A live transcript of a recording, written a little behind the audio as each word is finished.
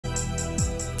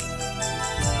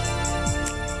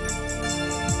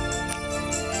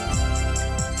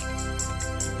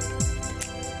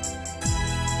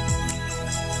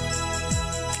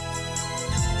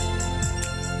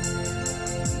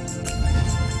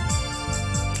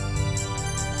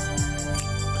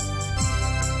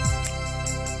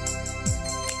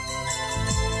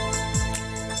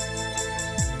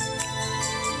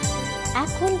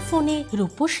ফোনে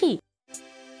রূপসী?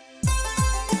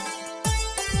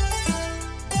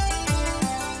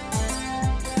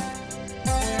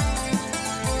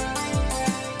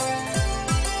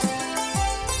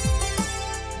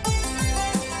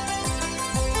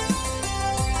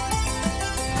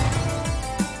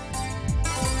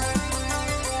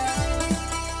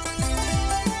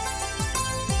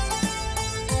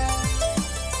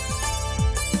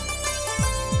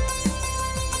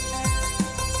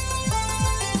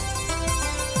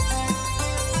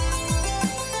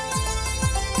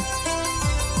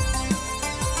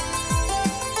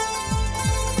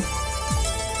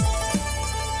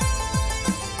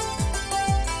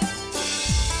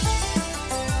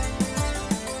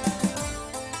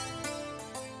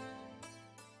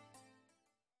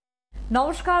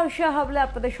 নমস্কার, ওশিয়া হার্বালে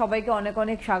আপনাদের সবাইকে অনেক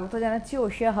অনেক স্বাগত জানাচ্ছি।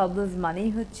 ওশিয়া হার্বালস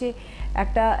মানেই হচ্ছে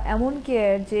একটা এমন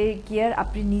কেয়ার যে কেয়ার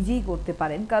আপনি নিজেই করতে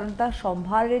পারেন, কারণ তার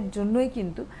সম্ভারের জন্যই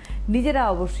কিন্তু নিজেরা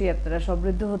অবশ্যই আপনারা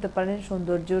সমৃদ্ধ হতে পারেন,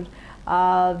 সৌন্দর্যর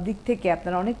দিক থেকে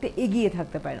আপনারা অনেকটা এগিয়ে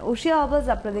থাকতে পারেন। ওশিয়া হার্বালস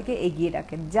আপনাদেরকে এগিয়ে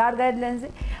রাখেন, যার গাইডলাইন্সে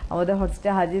আমাদের হটস্টে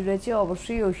হাজির রয়েছে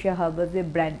অবশ্যই ওশিয়া হার্বালসের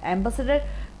ব্র্যান্ড অ্যাম্বাসেডর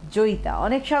জয়িতা।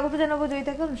 অনেক স্বাগত জানাবো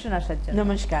জয়িতাকে অনুষ্ঠানে আসার জন্য।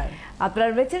 নমস্কার। আপনারা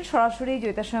রয়েছেন সরাসরি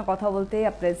জয়িতার সঙ্গে কথা বলতে।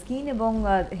 আপনার স্কিন এবং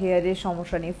হেয়ারের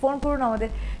সমস্যা নিয়ে ফোন করুন আমাদের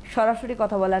সরাসরি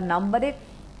কথা বলার নাম্বারে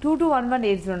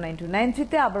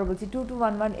 2211809293-তে। আবার বলছি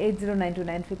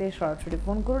 2211809293-তে সরাসরি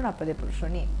ফোন করুন আপনাদের প্রশ্ন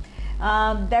নিয়ে।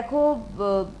 দেখো,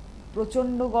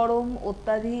 প্রচণ্ড গরম,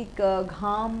 অত্যাধিক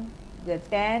ঘাম,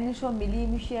 ট্যান, সব মিলিয়ে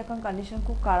মিশিয়ে এখন কন্ডিশন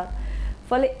খুব খারাপ।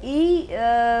 ফলে এই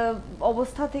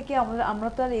অবস্থা থেকে আমরা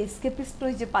তো আর এসকেপিস্ট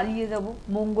নই যে পালিয়ে যাব,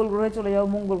 মঙ্গল গ্রহে চলে যাবো।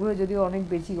 মঙ্গল গ্রহে যদিও অনেক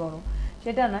বেশি গরম,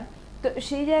 সেটা নয়। তো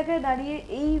সেই জায়গায় দাঁড়িয়ে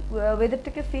এই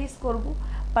ওয়েদারটাকে ফেস করব,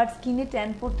 বাট স্কিনে ট্যান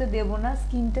পড়তে দেবো না,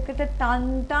 স্কিনটাকে একটা টান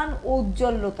টান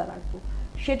ঔজ্জ্বল্যতা রাখবো।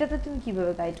 সেটাতে তুমি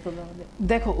কিভাবে গাইড করবে আমাদের?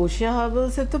 দেখো, ওশিয়া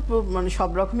হার্বালসের তো মানে সব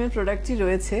রকমের প্রোডাক্টই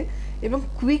রয়েছে, এবং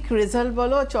কুইক রেজাল্ট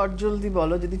বলো, চটজলদি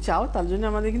বলো, যদি চাও তার জন্য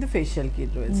আমাদের কিন্তু ফেশিয়াল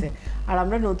কিট রয়েছে। আর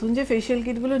আমরা নতুন যে ফেশিয়াল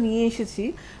কিটগুলো নিয়ে এসেছি,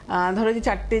 ধরো যে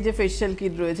 4টে যে ফেশিয়াল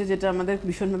কিট রয়েছে, যেটা আমাদের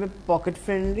ভীষণভাবে পকেট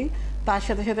ফ্রেন্ডলি, তার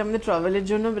সাথে সাথে আমাদের ট্রাভেলের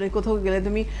জন্য, মানে কোথাও গেলে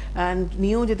তুমি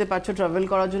নিয়েও যেতে পারছো, ট্রাভেল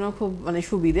করার জন্য খুব মানে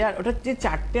সুবিধে। আর ওটা যে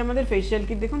 4টে আমাদের ফেশিয়াল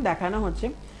কিট দেখুন দেখানো হচ্ছে,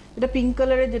 এটা পিঙ্ক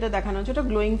কালারের যেটা দেখানো হচ্ছে ওটা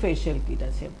গ্লোয়িং ফেশিয়াল কিট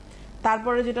আছে।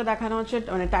 তারপরে যেটা দেখানো হচ্ছে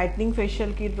মানে টাইটনিং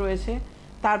ফেশিয়াল কিট রয়েছে।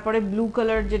 তারপরে ব্লু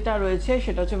কালার যেটা রয়েছে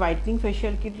সেটা হচ্ছে হোয়াইটনিং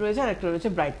ফেশিয়াল কিট রয়েছে, আর একটা রয়েছে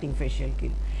ব্রাইটনিং ফেশিয়াল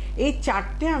কিট। এই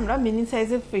 4টে আমরা মিনি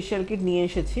সাইজের ফেশিয়াল কিট নিয়ে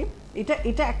এসেছি।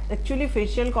 এটা অ্যাকচুয়ালি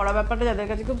ফেশিয়াল করা ব্যাপারটা যাদের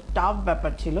কাছে খুব টাফ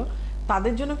ব্যাপার ছিল,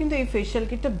 তাদের জন্য কিন্তু এই ফেশিয়াল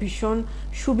কিটটা ভীষণ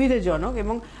সুবিধাজনক।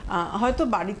 এবং হয়তো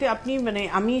বাড়িতে আপনি, মানে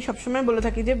আমি সবসময় বলে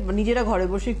থাকি যে নিজেরা ঘরে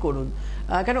বসেই করুন,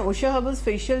 কারণ ওশিয়া হার্বালস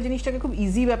ফেশিয়াল জিনিসটাকে খুব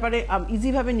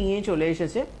ইজিভাবে নিয়ে চলে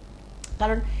এসেছে।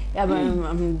 কারণ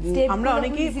আমরা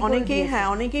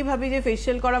অনেকেই ভাবি যে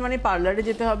ফেশিয়াল করা মানে পার্লারে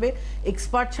যেতে হবে,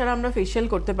 এক্সপার্ট ছাড়া আমরা ফেশিয়াল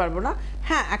করতে পারবো না।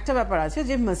 হ্যাঁ, একটা ব্যাপার আছে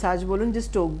যে ম্যাসাজ বলুন, যে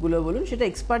স্ট্রোকগুলো বলুন, সেটা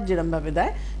এক্সপার্ট যেরকমভাবে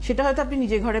দেয় সেটা হয়তো আপনি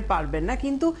নিজে ঘরে পারবেন না।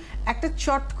 কিন্তু একটা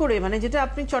চট করে, মানে যেটা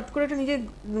আপনি চট করে একটা নিজে,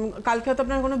 কালকে হয়তো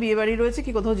আপনার কোনো বিয়ে বাড়ি রয়েছে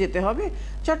কি কোথাও যেতে হবে,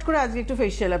 চট করে আজকে একটু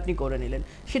ফেশিয়াল আপনি করে নিলেন,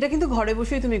 সেটা কিন্তু ঘরে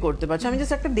বসেই তুমি করতে পারছো। আমি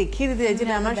জাস্ট একটা দেখিয়ে দিতে চাই যে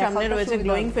আমার সামনে রয়েছে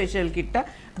গ্লোয়িং ফেশিয়াল কিটটা।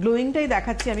 গ্লোয়িংটাই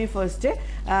দেখাচ্ছি আমি ফার্স্টে।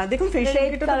 দেখুন ফেশিয়াল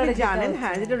কিটটা আপনি জানেন,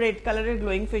 হ্যাঁ, যেটা রেড কালারের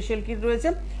গ্লোয়িং ফেশিয়াল কিট রয়েছে।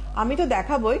 আমি তো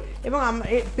দেখাবোই, এবং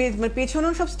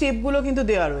পেছনেও সব স্টেপগুলো কিন্তু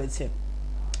দেওয়া রয়েছে।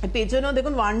 পেছনেও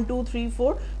দেখুন 1 2 3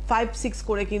 4 5 6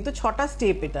 করে কিন্তু 6টা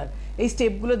স্টেপ এটার, এই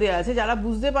স্টেপগুলো দেওয়া আছে। যারা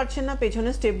বুঝতে পারছেন না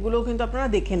পেছনের স্টেপগুলোও কিন্তু আপনারা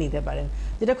দেখে নিতে পারেন,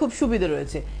 যেটা খুব সুবিধা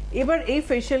রয়েছে। এবার এই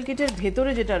ফেশিয়াল কিটের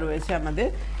ভেতরে যেটা রয়েছে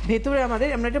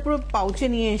আমরা এটা পুরো পাউচে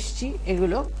নিয়ে এসেছি।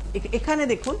 এগুলো এখানে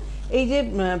দেখুন, এই যে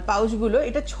পাউচগুলো,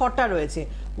 এটা 6টা রয়েছে।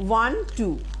 1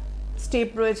 2 স্টেপ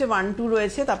রয়েছে, 1 2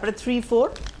 রয়েছে, তারপরে 3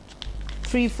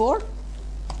 4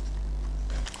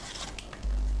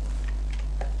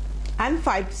 and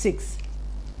 5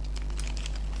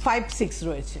 6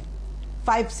 রয়েছে,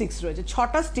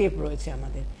 6টা স্টেপ রয়েছে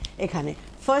আমাদের এখানে।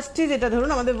 ফার্স্টে যেটা ধরুন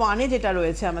আমাদের 1-এ যেটা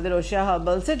রয়েছে আমাদের ওশিয়া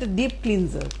হার্বালস এটা ডিপ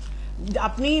ক্লিনজার।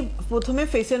 আপনি প্রথমে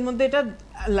ফেসের মধ্যে এটা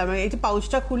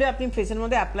পাউচটা খুলে আপনি ফেসের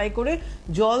মধ্যে অ্যাপ্লাই করে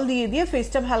জল দিয়ে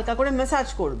ফেসটা হালকা করে ম্যাসাজ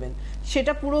করবেন।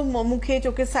 সেটা পুরো মুখে,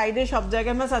 চোখের সাইডে সব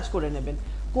জায়গায় ম্যাসাজ করে নেবেন।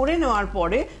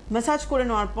 ম্যাসাজ করে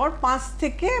নেওয়ার পর 5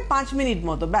 থেকে 5 মিনিট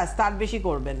মতো, ব্যাস, তার বেশি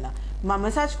করবেন না।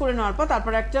 ম্যাসাজ করে নেওয়ার পর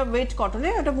তারপর একটা ওয়েট কটনে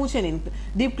ওটা মুছে নিন,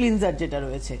 ডিপ ক্লিনজার যেটা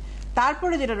রয়েছে।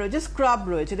 তারপরে যেটা রয়েছে স্ক্রাব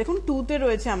রয়েছে, দেখুন 2-তে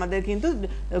রয়েছে আমাদের কিন্তু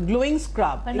গ্লোয়িং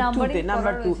স্ক্রাব,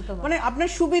 নাম্বার 2। মানে আপনার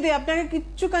সুবিধে, আপনাকে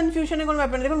কিচ্ছু কনফিউশনের কোনো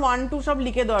ব্যাপার নেই। দেখুন 1 2 সব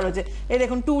লিখে দেওয়া রয়েছে, এই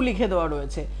দেখুন 2 লিখে দেওয়া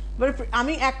রয়েছে।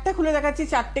 আমি একটা খুলে দেখাচ্ছি,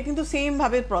 4টে কিন্তু সেম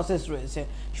ভাবে প্রসেস রয়েছে,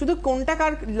 শুধু কোনটা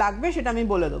কার লাগবে সেটা আমি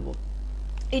বলে দেবো।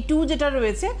 এই 2 যেটা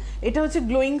রয়েছে এটা হচ্ছে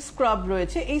গ্লোয়িং স্ক্রাব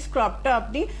রয়েছে। এই স্ক্রাবটা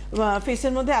আপনি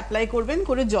ফেসের মধ্যে অ্যাপ্লাই করবেন,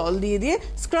 করে জল দিয়ে দিয়ে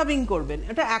স্ক্রাবিং করবেন।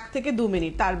 এটা 1 থেকে 2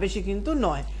 মিনিট, তার বেশি কিন্তু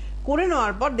নয়। করে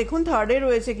নেওয়ার পর দেখুন থার্ডে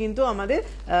রয়েছে কিন্তু আমাদের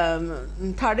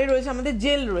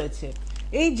জেল রয়েছে।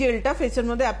 এই জেলটা ফেসের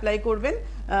মধ্যে অ্যাপ্লাই করবেন,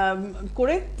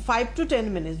 করে 5 to 10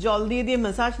 মিনিট জল দিয়ে দিয়ে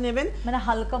ম্যাসাজ নেবেন, মানে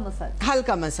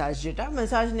হালকা ম্যাসাজ যেটা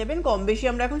ম্যাসাজ নেবেন। কম বেশি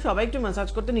আমরা এখন সবাই একটু ম্যাসাজ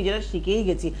করতে নিজেরা শিখেই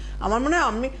গেছি। আমার মনে হয়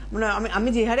আমি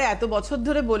যে হারে এত বছর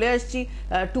ধরে বলে আসছি,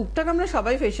 টুকটাক আমরা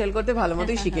সবাই ফেশিয়াল করতে ভালো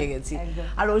মতোই শিখে গেছি,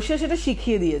 আর OSHEA সেটা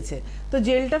শিখিয়ে দিয়েছে। তো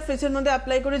জেলটা ফেসের মধ্যে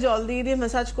অ্যাপ্লাই করে জল দিয়ে দিয়ে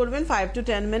ম্যাসাজ করবেন 5 to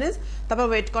 10 মিনিটস। তারপর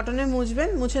ওয়েট কটনে মুছবেন,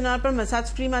 মুছে নেওয়ার পর ম্যাসাজ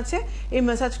ক্রিম আছে, এই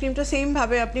ম্যাসাজ ক্রিমটা সেম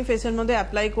ভাবে আপনি ফেসের মধ্যে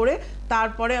অ্যাপ্লাই করে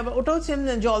তারপরে আবার ওটাও সেম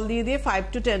জল দিয়ে দিয়ে 5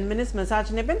 to 10 মিনিটস ম্যাসাজ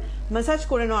নেবেন। ম্যাসাজ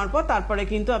করে নেওয়ার পর তারপরে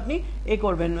কিন্তু আপনি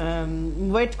করবেন,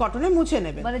 ওয়েট কটনে মুছে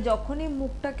নেবেন। মানে যখনই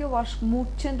মুখটাকে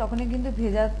মুছছেন তখনই কিন্তু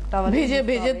ভেজা টাওয়ালে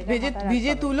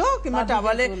ভিজে তুলো কিংবা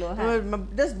টাওয়ালে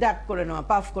জাস্ট ড্যাপ করে নেওয়া,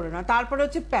 পাফ করে নেওয়া। তারপরে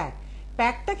হচ্ছে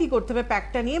প্যাকটা কি করতে হবে,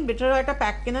 প্যাকটা নিয়ে বেটার একটা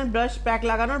প্যাক কেনার প্যাক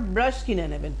লাগানোর ব্রাশ কিনে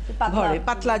নেবেন ঘরে,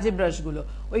 পাতলা যে ব্রাশগুলো,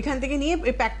 ওইখান থেকে নিয়ে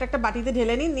এই প্যাকটা একটা বাটিতে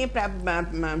ঢেলে নিয়ে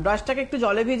ব্রাশটাকে একটু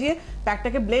জলে ভিজিয়ে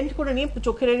প্যাকটাকে ব্লেন্ড করে নিয়ে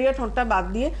চোখের এরিয়া, ঠোঁটটা বাদ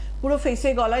দিয়ে পুরো ফেসে,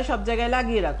 গলায় সব জায়গায়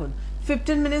লাগিয়ে রাখুন।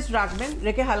 15 মিনিটস রাখবেন,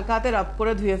 রেখে হালকা হাতে রাব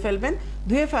করে ধুয়ে ফেলবেন।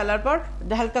 ধুয়ে ফেলার পর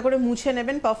হালকা করে মুছে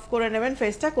নেবেন, পাফ করে নেবেন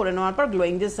ফেসটা। করে নেওয়ার পর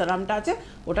গ্লোয়িং যে সেরামটা আছে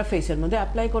ওটা ফেসের মধ্যে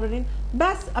অ্যাপ্লাই করে নিন।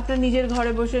 ব্যাস, আপনার নিজের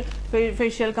ঘরে বসে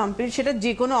ফেসিয়াল কমপ্লিট। সেটা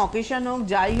যে কোনো অকেশন হোক,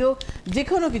 যাই হোক, যে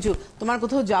কোনো কিছু, তোমার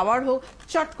কোথাও যাওয়ার হোক,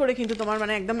 চট করে কিন্তু তোমার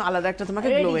মানে একদম আলাদা একটা তোমাকে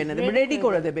গ্লো এনে দেবে, রেডি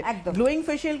করে দেবে। গ্লোয়িং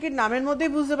ফেসিয়াল কিট নামের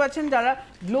মধ্যেই বুঝতে পারছেন, যারা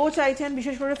গ্লো চাইছেন,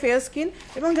 বিশেষ করে ফেয়ার স্কিন,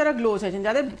 এবং যারা গ্লো চাইছেন,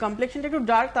 যাদের কমপ্লেক্সনটা একটু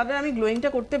ডার্ক, তাদের আমি গ্লোয়িংটা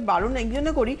করতে বারণ এই জন্য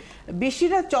করি,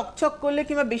 বেশিটা চকচক করলে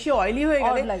কিংবা বেশি অয়েলি হয়ে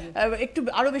গেলে একটু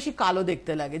আরো বেশি কালো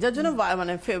দেখতে লাগে, যার জন্য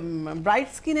মানে ব্রাইট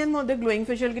স্কিনের মধ্যে গ্লোয়িং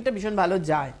ফেসিয়াল কিটটা ভীষণ ভালো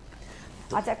যায়।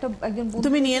 আচ্ছা, একজন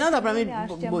তুমি নিয়ে নাও, তারপর আমি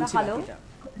বলছি।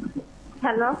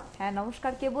 হ্যালো, হ্যাঁ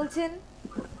নমস্কার, কে বলছেন?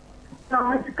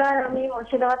 নমস্কার, আমি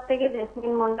মুর্শিদাবাদ থেকে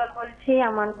জেসমিন মন্ডল বলছি।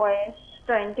 আমার বয়স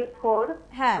 24।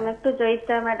 হ্যাঁ, আমি একটু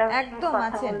জয়িতা ম্যাডাম একদম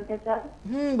কথা বলতে চাই।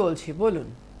 বলছি, বলুন।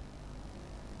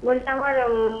 বলছি আমার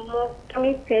আমি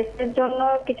ফেসের জন্য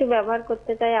কিছু ব্যবহার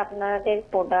করতে চাই আপনাদের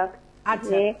প্রোডাক্ট।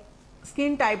 আচ্ছা,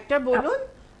 স্কিন টাইপটা বলুন।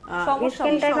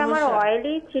 স্কিন টাইপ আমার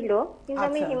অয়েলি ছিল, কিন্তু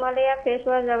আমি হিমালয়া ফেস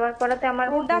ওয়াশ ব্যবহার করাতে আমার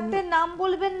প্রোডাক্টের নাম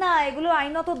বলবেন না, এগুলো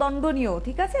আইনত দণ্ডনীয়,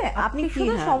 ঠিক আছে? আপনি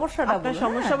শুধু সমস্যাটা বলুন,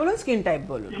 সমস্যা বলুন, স্কিন টাইপ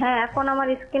বলুন। হ্যাঁ, এখন আমার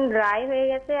স্কিন ড্রাই হয়ে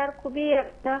গেছে, আর খুবই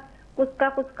একটা কুচকা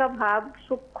কুচকা ভাব,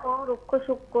 রুক্ষ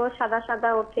সূক্ষ্ম সাদা সাদা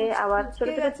ওঠে, আবার ছোট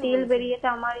ছোট তিল বেরিয়েছে।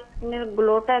 আমার স্কিনের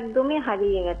গ্লোটা একদমই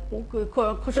হারিয়ে গেছে,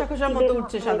 খোসা খোসা মতো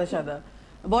উঠছে সাদা সাদা।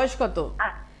 বয়স কত?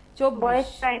 বয়স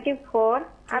 24।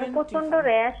 আর প্রচন্ড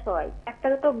র্যাশ হয়, একটা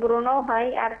তো ব্রণ হয়,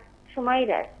 আর সময়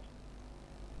র্যাশ,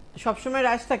 সবসময়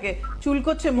র্যাশ থাকে।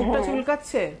 চুলকোচ্ছে, মুখটা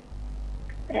চুলকাচ্ছে?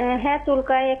 হ্যাঁ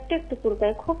চুলকায়, একটু একটু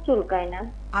চুলকায়, খুব চুলকায় না।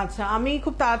 আচ্ছা, আমি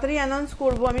খুব তাড়াতাড়ি অ্যানাউন্স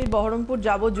করব, আমি বহরমপুর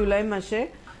যাব জুলাই মাসে।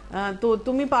 তো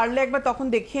তুমি পারলে একবার তখন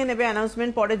দেখিয়ে নেবে,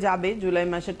 অ্যানাউন্সমেন্ট পরে যাবে, জুলাই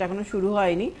মাসেরটা এখনো শুরু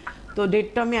হয়নি, তো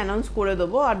ডেটটা আমি অ্যানাউন্স করে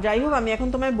দেবো। আর যাই হোক, আমি এখন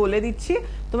তোমায় বলে দিচ্ছি,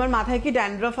 তোমার মাথায় কি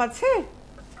ড্যান্ড্রফ আছে?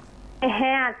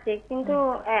 হ্যাঁ আছে, কিন্তু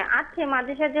আছে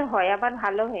মাঝে সাঝে হয়, আবার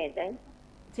ভালো হয়ে যায়।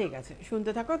 ঠিক আছে,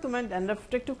 শুনতে থাকো, তোমার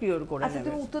ড্যান্ড্রফটা একটু কিওর করে নেবে। আচ্ছা,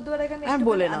 তুমি উত্তর দেওয়ার আগে আমি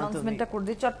বলে নাও, অ্যানাউন্সমেন্টটা করে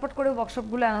দিই, চটপট করে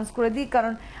ওয়ার্কশপগুলো অ্যানাউন্স করে দিই,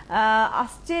 কারণ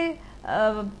আসছে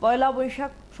পয়লা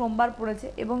বৈশাখ সোমবার পড়েছে,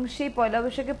 এবং সেই পয়লা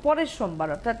বৈশাখের পরের সোমবার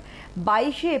অর্থাৎ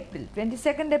 22শে এপ্রিল,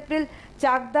 22 এপ্রিল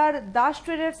চাকদার দাস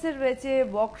ট্রেডার্সের রয়েছে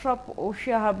ওয়ার্কশপ।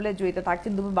 OSHEA হার্বালে জড়িত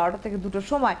থাকছেন দুপুর 12টা থেকে 2টোর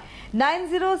সময়।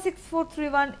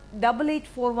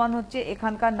 9064318841 হচ্ছে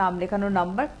এখানকার নাম লেখানোর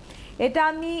নাম্বার। এটা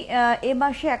আমি এ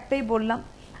মাসে একটাই বললাম,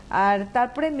 আর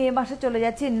তারপরে মে মাসে চলে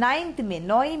যাচ্ছে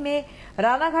 9 মে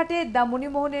রানাঘাটে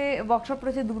দামনিমোহনে ওয়ার্কশপ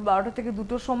রয়েছে দুপুর 12টা থেকে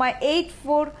 2টোর সময়।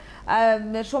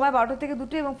 সময় 12টা থেকে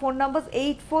 2টো, এবং ফোন নাম্বার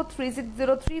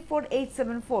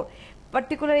 8436034874।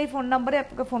 পার্টিকুলার এই ফোন নাম্বারে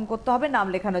আপনাকে ফোন করতে হবে নাম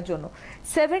লেখানোর জন্য।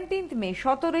 17 মে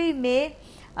 17ই মে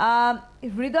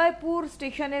হৃদয়পুর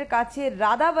স্টেশনের কাছে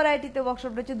রাধা ভ্যারাইটিতে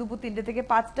ওয়ার্কশপ রয়েছে দুপুর 3টে থেকে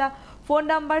 5টা। Phone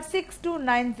number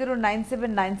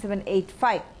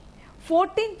 6290979785।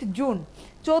 14 June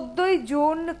 14ই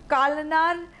June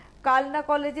Kalna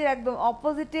কলেজের একদম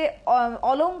অপোজিটে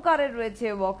অলংকারের রয়েছে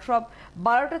ওয়ার্কশপ,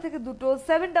 12টা থেকে 2টো।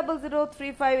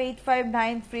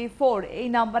 7003585934 এই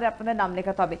নাম্বারে আপনাদের নাম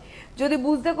লেখাতে হবে। যদি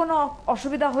বুঝতে কোনো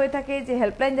অসুবিধা হয়ে থাকে, যে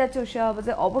হেল্পলাইন যাচ্ছে OSHEA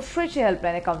হার্বালে, অবশ্যই সেই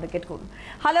হেল্পলাইনে কমিউনিকেট করুন।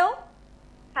 হ্যালো,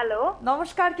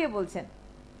 নমস্কার, কে বলছেন?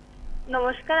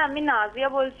 নমস্কার, আমি নাজিয়া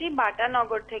বলছি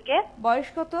বাটানগর থেকে। বয়স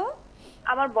কত?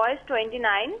 আমার বয়স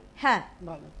 29। হ্যাঁ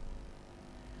বলো।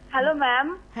 Hello ma'am.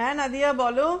 হ্যাঁ নাদিয়া,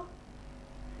 বলো।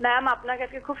 ম্যাম, আপনাকে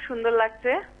আজকে খুব সুন্দর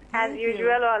লাগছে, অ্যাজ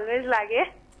ইউজুয়াল অলওয়েজ লাগে।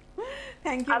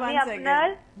 থ্যাংক ইউ আমি ওয়ান্স আপনার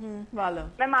ভালো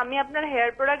ম্যাম আমি আপনার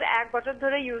হেয়ার প্রোডাক্ট 1 বছর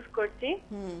ধরে ইউজ করছি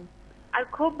আর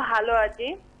খুব ভালো আছি।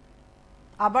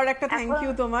 আবার একটা থ্যাংক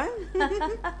ইউ তোমায়।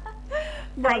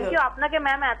 থ্যাংক ইউ আপনাকে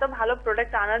ম্যাম এত ভালো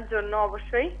প্রোডাক্ট আনার জন্য,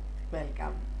 অবশ্যই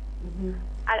ওয়েলকাম।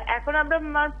 আর এখন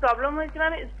আমার প্রবলেম হয়েছে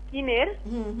ম্যাম স্কিনের।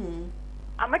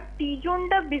 আমার টি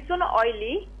জোনটা ভীষণ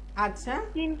অয়েলি, আচ্ছা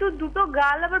কিন্তু দুটো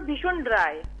গাল আবার ভীষণ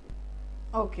ড্রাই।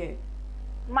 ওকে।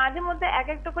 মাঝে মধ্যে এক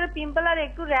একটা করে পিম্পল আর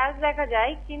একটু র্যাশ দেখা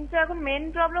যায়, কিন্তু এখন মেন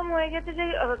প্রবলেম হয়ে গেছে যে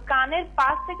কানের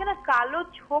পাশ থেকে না কালো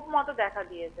ছোপ মতো দেখা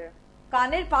দিয়েছে।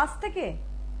 কানের পাশ থেকে?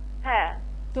 হ্যাঁ।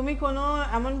 তুমি কোনো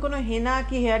এমন কোনো হেনা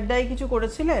কি হেয়ার ডাই কিছু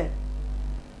করেছিলে?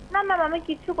 না ম্যাম আমি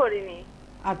কিচ্ছু করিনি।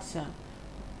 আচ্ছা,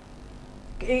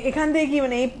 এখান থেকে কি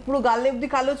মানে এই পুরো গালে অবধি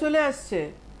কালো চলে আসছে?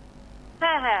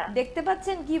 হ্যাঁ হ্যাঁ। দেখতে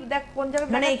পাচ্ছেন কি, দেখ কোন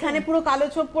জায়গায় মানে এখানে পুরো কালো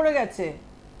ছোপ পড়ে গেছে?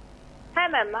 হ্যাঁ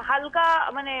ম্যাম, হালকা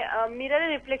মানে মিররে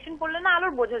রিফ্লেকশন পড়লে না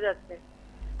আলোর বোঝা যাচ্ছে।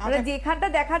 মানে যেখানটা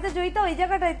দেখাতে জয়িতা ওই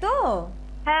জায়গাটাই তো?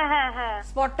 হ্যাঁ হ্যাঁ হ্যাঁ।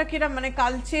 স্পটটা কিরম মানে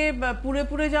কালচে পুরে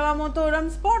পুরে যাওয়া মতো ওরম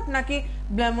স্পট, নাকি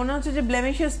মনে হচ্ছে যে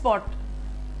ব্লেমিশের স্পট?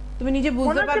 তুমি নিজে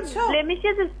বুঝতে পারছো?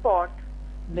 Blemishes spot.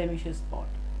 ব্লেমিশের স্পট,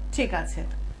 ঠিক আছে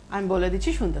আমি বলে দিচ্ছি,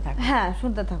 শুনতে থাকো। হ্যাঁ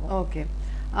শুনতে থাকো। ওকে,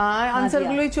 আনসার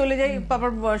গুলোই চলে যাই,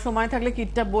 বাবার সময় থাকলে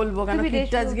কিটটা বলবো, কেন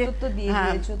কিটটা আজকে তো দিয়ে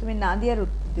দিয়েছো তুমি, না দিয়ার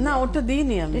না ওটা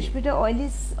দিইনি আমি। রেশমিটা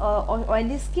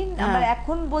অয়েলি স্কিন, আবার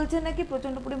এখন বলছে নাকি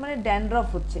প্রচন্ড পরিমাণে ড্যান্ড্রফ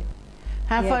হচ্ছে।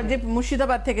 হ্যাঁ, যে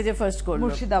মুর্শিদাবাদ থেকে যে ফার্স্ট করলো,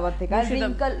 মুর্শিদাবাদ থেকে, আর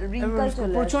রিঙ্কল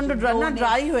চলে প্রচন্ড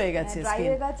ড্রাই হয়ে গেছে ড্রাই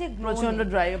হয়ে গেছে, প্রচন্ড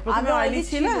ড্রাই, প্রথমে অয়েলি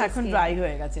ছিল এখন ড্রাই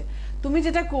হয়ে গেছে। তুমি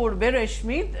যেটা করবে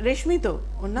রেশমি তো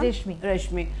ওর নাম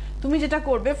রেশমি, তুমি যেটা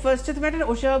করবে ফার্স্টে তুমি একটা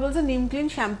ওশিয়া হার্বালস নিম ক্লিন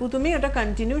শ্যাম্পু, তুমি ওটা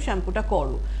কন্টিনিউ শ্যাম্পুটা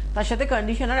করো, তার সাথে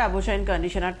কন্ডিশনার অ্যাবোশাইন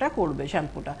কন্ডিশনারটা করবে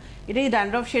শ্যাম্পুটা। এটাই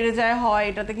ড্যান্ড্রফ সেরে যায় হয়,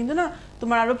 এটাতে কিন্তু না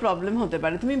তোমার আরো প্রবলেম হতে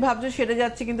পারে। তুমি ভাবছো সেরে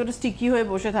যাচ্ছে কিন্তু ওটা স্টিকি হয়ে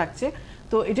বসে থাকছে,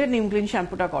 তো এটা নিম ক্লিন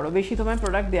শ্যাম্পুটা করো। বেশি তোমার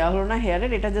প্রোডাক্ট দেওয়া হলো না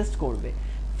হেয়ারের, এটা জাস্ট করবে।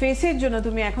 ফেসের জন্য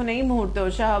তুমি এখন এই মুহূর্তে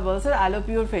ওশিয়া হার্বালস এর অ্যালো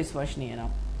পিওর ফেস ওয়াশ নিয়ে নাও।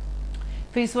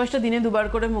 ফেস ওয়াশটা দিনে 2 বার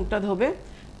করে মুখটা ধোবে।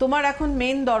 তোমার এখন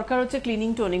মেইন দরকার হচ্ছে ক্লিনিং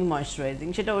টোনিং ময়েশ্চারাইজিং,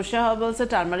 সেটা ওশিয়া হার্বালস এর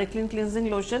টার্মারিক ক্লিনজিং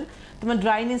লোশন। তোমার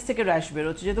ড্রাইনেস থেকে র্যাশ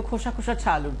বেরোচ্ছে, যেহেতু খোসা খোসা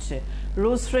ছাল উঠছে,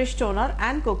 রোজ fresh toner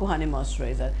and cocoa honey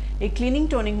moisturiser. এই ক্লিনিং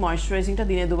টোনিং ময়েশ্চারাইজিংটা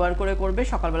দিনে 2 বার করে করবে,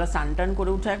 সকালবেলা স্নান টান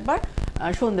করে উঠে একবার,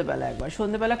 সন্ধ্যেবেলা একবার।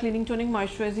 সন্ধ্যেবেলা ক্লিনিং টোনিং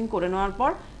ময়েশ্চারাইজিং করে নেওয়ার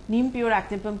পর নিম পিওর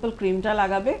অ্যাকনে পিম্পল ক্রিমটা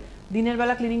লাগাবে। দিনের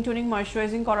বেলা ক্লিনিং টোনিং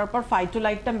ময়েশ্চারাইজিং করার পর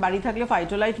ফাইটোলাইটটা, বাড়ি থাকলে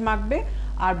ফাইটোলাইট মাখবে,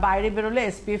 আর বাইরে বেরোলে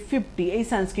SPF 50 এই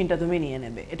সানস্ক্রিনটা তুমি নিয়ে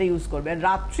নেবে, এটা ইউজ করবে। আর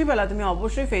রাত্রিবেলা তুমি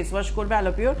অবশ্যই ফেস ওয়াশ করবে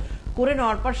অ্যালো পিওর, করে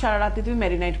নেওয়ার পর সারা রাতে তুমি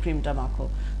মেরিনাইট ক্রিমটা মাখো।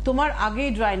 তোমার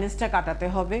আগেই ড্রাইনেসটা কাটাতে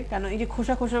হবে, কেন এই যে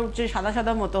খোসা খোসা উঠছে, সাদা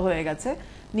সাদা মতো হয়ে গেছে।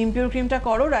 নিম পিওর ক্রিমটা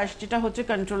করো, র্যাশ যেটা হচ্ছে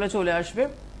কন্ট্রোলে চলে আসবে।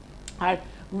 আর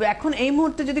এখন এই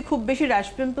মুহূর্তে যদি খুব বেশি র্যাশ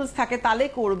পিম্পলস থাকে তাহলে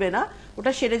করবে না,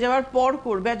 ওটা সেরে যাওয়ার পর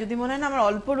করবে। আর যদি মনে হয় না আমার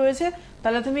অল্প রয়েছে,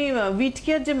 তাহলে তুমি উইট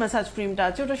কেয়ার যে ম্যাসাজ ক্রিমটা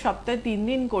আছে ওটা সপ্তাহে 3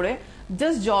 দিন করে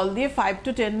জাস্ট জল দিয়ে 5 to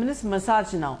 10 মিনিটস ম্যাসাজ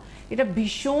নাও, এটা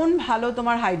ভীষণ ভালো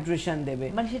তোমার হাইড্রেশন দেবে।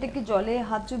 মানে সেটা কি জলে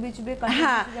হাত চুবিয়ে চুবিয়ে?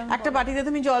 হ্যাঁ, একটা বাটিতে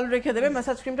তুমি জল রেখে দেবে,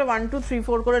 ম্যাসাজ ক্রিমটা 1 2 3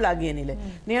 4 করে লাগিয়ে নিলে,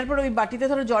 নেওয়ার পর ওই বাটিতে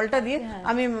ধরো জলটা দিয়ে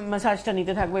আমি ম্যাসাজটা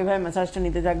নিতে থাকবো, এইভাবে ম্যাসাজটা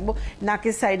নিতে থাকবো।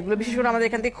 নাকের সাইডগুলো বিশেষ করে আমাদের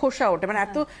এখান থেকে খোসা ওঠে, মানে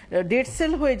এত ডেড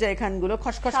সেল হয়ে যায় এখানগুলো,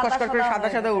 খসখস খসখস করে সাদা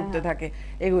সাদা উঠতে থাকে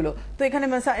এগুলো, তো এখানে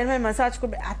ম্যাসাজ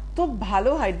করবে, এত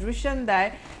ভালো হাইড্রেশন দেয়।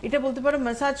 এটা বলতে পারো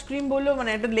ম্যাসাজ ক্রিম বললেও, মানে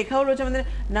একটা লেখাও রয়েছে আমাদের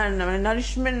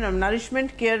নারিশমেন্ট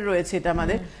কেয়ার রয়েছে এটা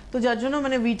আমাদের, তো যার জন্য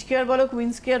মানে উইট কেয়ার বলো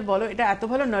কুইন্স কেয়ার বলো, এটা এত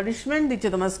ভালো নারিশমেন্ট দিচ্ছে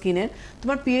তোমার স্কিনের,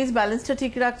 তোমার পিএইচ ব্যালেন্সটা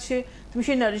ঠিক রাখছে, তুমি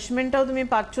সেই নারিশমেন্টটাও তুমি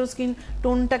পাচ্ছ, স্কিন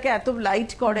টোনটাকে এত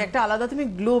লাইট করে, একটা আলাদা তুমি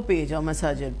গ্লো পেয়ে যাও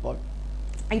ম্যাসাজের পর।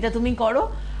 এটা তুমি করো,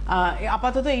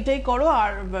 আপাতত এইটাই করো।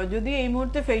 আর যদি এই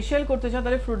মুহূর্তে ফেসিয়াল করতে চাও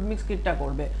তাহলে ফ্রুট মিক্স কিটটা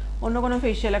করবে, অন্য কোনো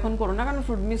ফেসিয়াল এখন করো না, কারণ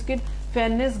fruit mix kit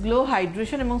fairness, glow,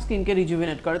 hydration এবং স্কিনকে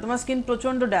রিজুভিনেট করে। তোমার স্কিন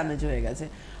প্রচন্ড ড্যামেজ হয়ে গেছে,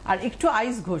 আর একটু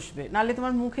আইস ঘষবে, নাহলে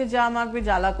তোমার মুখে যা মাখবে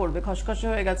জ্বালা করবে, খসখসে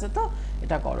হয়ে গেছে, তো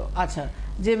এটা করো। আচ্ছা,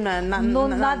 যে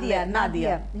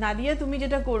নাদিয়া তুমি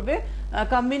যেটা করবে,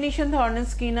 কম্বিনেশন ধরনের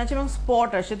স্কিন আছে এবং স্পট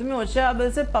আছে, তুমি ওশিয়া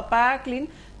হার্বালস এর পাপায়া ক্লিন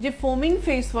যে ফোমিং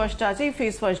ফেস ওয়াশটা আছে, এই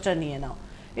ফেস ওয়াশটা নিয়ে নাও।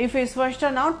 এই ফেস ওয়াশটা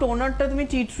নাও, টোনারটা তুমি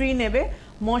টি ট্রি নেবে,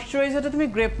 ময়শ্চারাইজারটা তুমি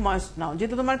গ্রেপ মাস্ক নাও,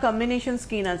 যেহেতু তোমার কম্বিনেশন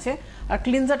স্কিন আছে, আর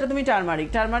ক্লিনজারটা তুমি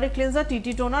turmeric cleanser,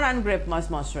 TT toner and grape mask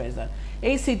moisturiser.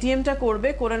 এই সিটিএমটা করবে,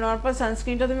 করে নেওয়ার পর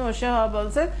সানস্ক্রিনটা তুমি ওশিয়া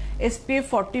হার্বালস এর SPF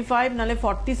 45 নাহলে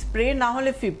 40 স্প্রে, না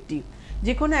হলে 50,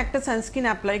 যে কোনো একটা সানস্ক্রিন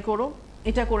অ্যাপ্লাই করো,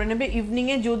 এটা করে নেবে। ইভিনিং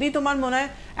এ যদি তোমার মনে হয়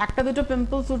 1-2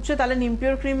 পিম্পলস উঠছে তাহলে নিম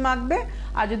পিওর ক্রিম মাখবে,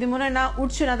 আর যদি মনে হয় না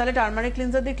উঠছে না তাহলে টার্মারিক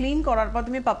ক্লিনজার দিয়ে ক্লিন করার পর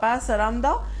তুমি পাপায়া সেরাম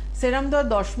দাও, সেরাম দেওয়ার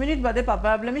 10 মিনিট বাদে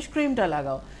পাপায়া ব্লেমিশ ক্রিমটা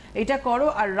লাগাও, এটা করো।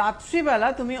 আর রাত্রিবেলা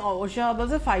তুমি ওশিয়া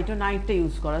হার্বালস এর ফাইটো নাইটটা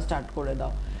ইউজ করা স্টার্ট করে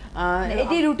দাও।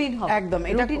 এটি রুটিন হবে একদম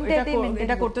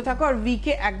এটা করতে থাকো। আর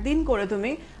উইকে একদিন করে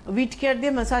তুমি উইট কেয়ার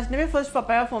দিয়ে ম্যাসাজ নেবে। First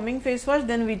papaya ফোমিং face wash,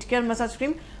 then wheat care massage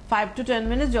cream 5 to 10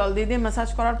 minutes জল দিয়ে ম্যাসাজ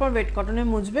করার পর ওয়েট কটনে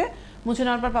মুছবে। মুছে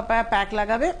নেওয়ার পর পাপায়া প্যাক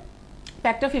লাগাবে।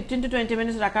 প্যাকটা 15 to 20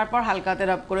 মিনিটস রাখার পর হালকাতে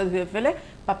রাব করে ধুয়ে ফেলে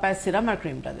পাপায়া সিরাম আর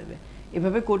ক্রিমটা দেবে।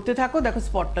 এভাবে করতে থাকো, দেখো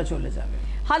স্পটটা চলে যাবে।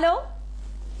 হ্যালো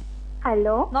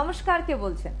হ্যালো, নমস্কার, কে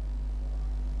বলছেন?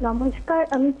 নমস্কার,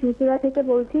 আমি চুচুড়া থেকে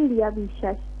বলছি, রিয়া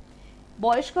বিশ্বাস।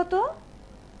 বয়স কত?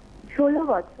 16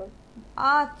 বছর।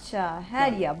 আচ্ছা, হ্যাঁ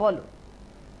রিয়া বলো।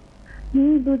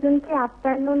 দুজনকে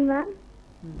আফটারনুন ম্যাম।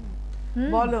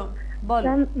 বলো বলো।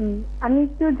 ম্যাম, আমি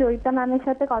একটু জয়িতা ম্যামের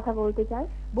সাথে কথা বলতে চাই।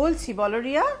 বলছি, বলো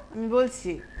রিয়া, আমি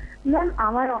বলছি। ম্যাম,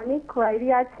 আমার অনেক কোয়ারি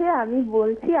আছে, আমি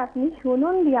বলছি আপনি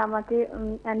শুনুন দিয়ে আমাকে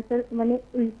অ্যান্সার মানে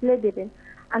রিপ্লাই দেবেন।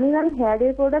 আমি ম্যাম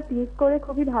হেয়ারের প্রোডাক্ট ইউজ করে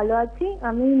খুবই ভালো আছি।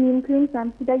 আমি নিম ক্রিম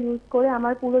শ্যাম্পুটা ইউজ করে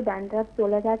আমার পুরো ড্যান্ড্রাফ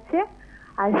চলে গেছে।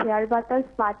 আর হেয়ার বাটার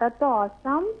স্পাটা তো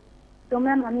অসাম। তো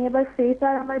ম্যাম আমি এবার ফেস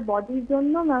আর আমার বডির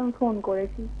জন্য ম্যাম ফোন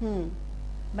করেছি।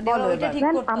 মানে বলো ওইটা এবার। ঠিক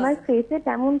ম্যাম করতে আমার হবে। ফেসে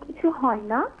তেমন কিছু হয়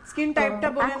না, স্কিন টাইপটা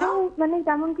বলে এখন নাও। মানে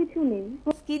তেমন কিছু নেই,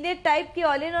 স্কিনের টাইপ কি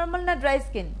অয়েলি নরমাল না ড্রাই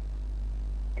স্কিন?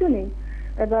 কিছু নেই।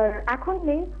 এবার এখন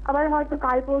নেই, আবার হয়তো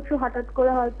কাল পরশু হঠাৎ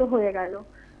করে হয়তো হয়ে গেল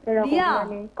এরকম, রিয়া,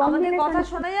 মানে আমাদের কথা combination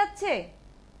শোনা যাচ্ছে?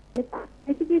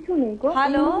 বেশি কিছু নেই গো।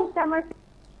 হ্যালো? এই মুহূর্তে আমার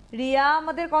রিয়া,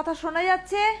 আমাদের কথা শোনা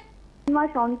যাচ্ছে? 3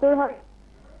 মাস অন্তর হয়।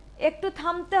 একটু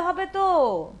থামতে হবে তো।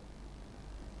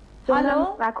 তো হ্যালো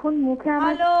ম্যাম, এখন মুখে আমার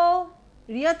হ্যালো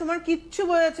রিয়া, তোমার কিচ্ছু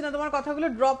বোঝা যাচ্ছে না, তোমার কথাগুলো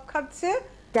ড্রপ খাচ্ছে।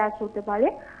 গ্যাস হতে পারে।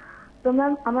 তো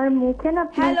ম্যাম আমার মুখে না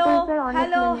হ্যালো pimples এর অনেক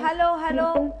হ্যালো মানে হ্যালো হ্যালো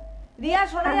pimples- রিয়া,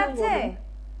 শোনা হ্যাঁ, যাচ্ছে? বলুন।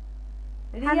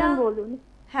 হ্যাঁ রিয়া, ম্যাম বলুন।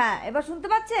 হ্যাঁ এবার শুনতে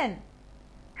পাচ্ছেন?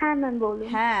 হ্যাঁ ম্যাম বলুন।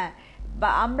 হ্যাঁ,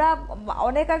 আমরা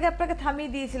অনেক আগে আপনাকে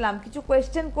থামিয়ে দিয়েছিলাম, কিছু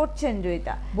কোয়েশ্চেন করছেন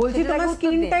জয়িতা। বলছি সেটার তোমার আগে উত্তর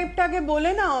স্কিন দিন। টাইপটা আগে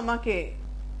বলে নাও আমাকে।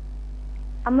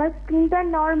 আমার স্কিনটা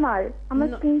নরমাল, আমার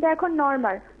স্কিনটা এখন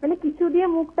নরমাল, মানে কিছু দিয়ে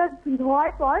মুখটা ধোয়ার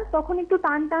পর তখন একটু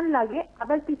টান টান লাগে,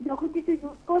 আবার যখন কিছু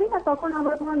ইউজ করি না তখন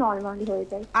আবার পুরো নরমাল হয়ে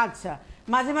যায়। আচ্ছা,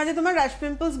 মাঝে মাঝে তোমার র্যাশ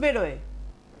পিম্পলস বেরোয়?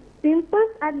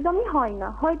 পিম্পলস একদমই হয় না,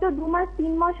 হয়তো 2 মাস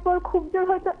 3 মাস পর খুব জোর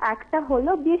হয়তো একটা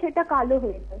হলো, দিয়ে সেটা কালো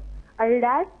হয়ে যায়। আর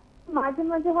র্যাশ মাঝে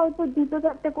মাঝে হয়তো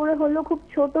 2-4টা করে হলো, খুব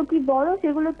ছোট কি বড়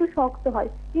সেগুলো একটু শক্ত হয়,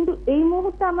 কিন্তু এই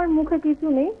মুহূর্তে আমার মুখে কিছু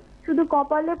নেই, শুধু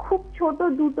কপালে খুব ছোট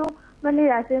 2টো মানে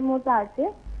র্যাশের মতো আছে।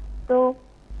 তো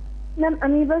ম্যাম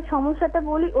আমি এবার সমস্যাটা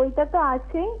বলি, ওইটা তো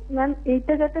আছেই ম্যাম,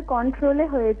 এইটা যাতে কন্ট্রোলে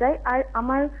হয়ে যায়। আর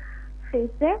আমার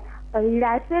ফেসে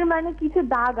র্যাশের মানে কিছু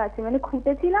দাগ আছে, মানে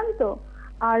খুঁটেছিলাম তো,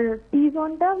 আর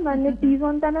টি-জোনটা মানে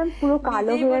টি-জোনটা ম্যাম পুরো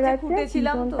কালো দিদি হয়ে বলছে গেছে,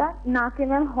 খুঁটেছিলাম তো। টি-জোনটা নাকে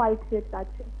ম্যাম হোয়াইট স্পট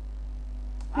আছে।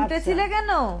 খুঁটেছিলে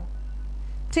কেন?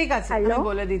 ঠিক আছে, আমি হ্যালো?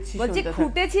 বলে দিচ্ছি, বলছি শুনতে থাকো।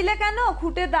 খুঁটেছিলে কেন?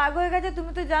 খুঁটে দাগ হয়ে গেছে,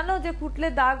 তুমি তো জানো যে খুঁটলে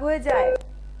দাগ হয়ে যায়।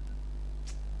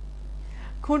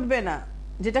 খুঁটবে না,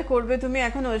 যেটা করবে তুমি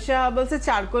এখন ওশিয়া হার্বালস এর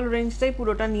চারকোল রেঞ্জটাই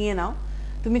পুরোটা নিয়ে নাও।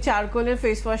 তুমি চারকোলের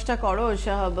ফেস ওয়াশটা করো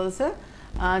ওশিয়া হার্বালস এর।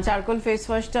 চারকোল ফেস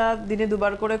ওয়াশটা দিনে 2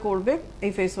 বার করে করবে।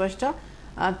 এই ফেস ওয়াশটা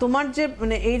তোমার যে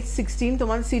মানে এজ 16,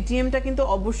 তোমার সিটিএমটা কিন্তু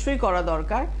অবশ্যই করা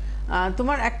দরকার।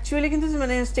 তোমার অ্যাকচুয়ালি কিন্তু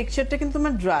মানে টেক্সচারটা কিন্তু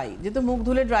তোমার ড্রাই, যেহেতু মুখ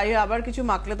ধুলে ড্রাই হয়, আবার কিছু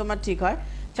মাখলে তোমার ঠিক হয়।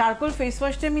 চারকোল ফেস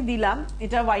ওয়াশটা আমি দিলাম,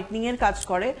 এটা হোয়াইটনিং এর কাজ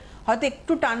করে, হয়তো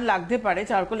একটু টান লাগতে পারে,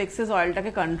 চারকোল এক্সেস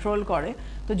অয়েলটাকে কন্ট্রোল করে।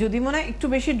 তো যদি মনে হয় একটু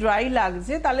বেশি ড্রাই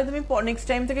লাগছে, তাহলে তুমি নেক্সট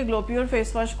টাইম থেকে গ্লো পিওর ফেস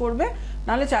ওয়াশ করবে,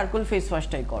 নাহলে চারকোল ফেস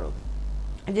ওয়াশটাই করো।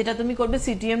 যেটা তুমি করবে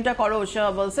সিটিএমটা করো Oshea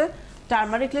হার্বালসের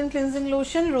turmeric cleansing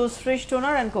lotion, rose fresh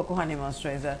toner and cocoa honey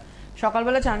moisturiser.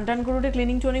 সকালবেলা চান টান করে উঠে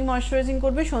ক্লিনিং টোনিং ময়শ্চারাইজিং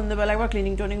করবে, সন্ধ্যেবেলা একবার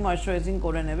ক্লিনিং টোনিং ময়শ্চারাইজিং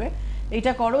করে নেবে।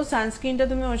 এটা করো। সানস্ক্রিনটা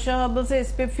তুমি ওশিয়া হার্বালসের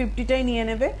SPF 50টাই নিয়ে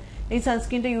নেবে, এই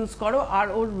সানস্ক্রিনটা ইউজ করো। আর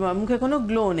ওর মুখে কোনো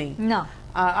গ্লো নেই না,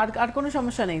 আর কোনো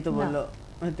সমস্যা নেই তো বললো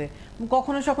এতে,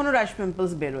 কখনো সখনো র্যাশ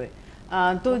পিম্পলস বেরোয়।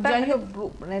 তো যাই হোক,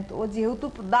 মানে ও যেহেতু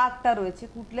দাগটা রয়েছে,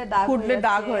 খুঁটলে দাগ খুঁটলে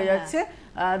দাগ হয়ে হ্যাঁ। যাচ্ছে।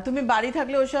 তুমি বাড়ি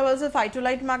থাকলে ওশিয়া হার্বালসের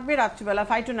ফাইটোলাইট মাখবে, রাত্রিবেলা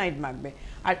ফাইটোনাইট মাখবে।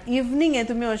 আর ইভিনিং এ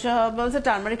তুমি ওশিয়া হার্বালসের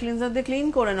টার্মারিক ক্লিনজার দিয়ে ক্লিন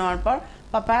করে নেওয়ার পর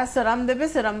পাপায়া সেরাম দেবে,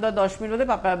 সেরাম দেওয়ার 10 মিনিট বাদে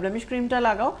পাপায়া ব্লেমিশ ক্রিমটা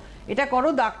লাগাও। এটা করো,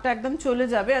 দাগটা একদম চলে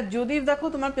যাবে। আর যদি দেখো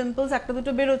তোমার পিম্পলস একটা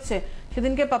দুটো বেরোচ্ছে,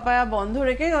 সেদিনকে পাপায়া বন্ধ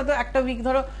রেখে, হয়তো একটা উইক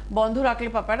ধরো বন্ধ রাখলে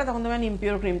পাপায়াটা, তখন তোমার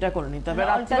ইমপিওর ক্রিমটা করে নিতে হবে,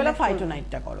 রাত্রিবেলা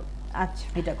ফাইটোনাইটটা করো। আচ্ছা,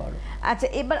 এটা করো। আচ্ছা,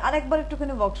 এবার আরেকবার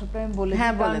একটুখানি ওয়ার্কশপটা আমি বলে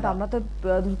হ্যাঁ, দিই, বলে কারণ দাও। আমরা তো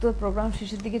দ্রুত প্রোগ্রাম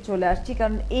শেষের দিকে চলে আসছি,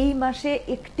 কারণ এই মাসে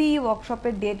একটি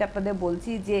ওয়ার্কশপের ডেট আপনাদের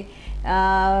বলছি যে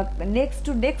নেক্সট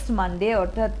টু নেক্সট মানডে,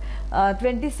 অর্থাৎ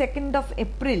 22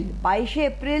 April, 22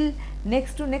 April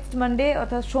next two next Monday,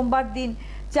 অর্থাৎ সোমবার দিন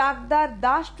চাকদার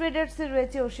দাস ট্রেডার্সে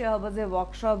রয়েছে ওশিয়া হার্বালসের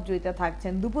ওয়ার্কশপ। জয়িতা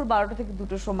থাকছেন দুপুর 12টা থেকে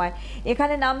 2টোর সময়।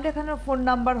 এখানে নাম লেখানোর ফোন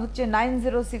নাম্বার হচ্ছে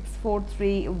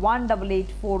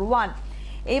 9064318841।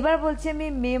 এবার বলছি আমি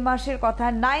মে মাসের কথা,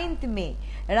 9th মে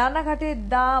রানাঘাটে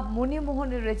দা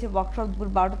মণিমোহনে রয়েছে ওয়ার্কশপ দুপুর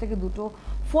 12টা থেকে 2টো।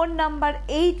 ফোন নাম্বার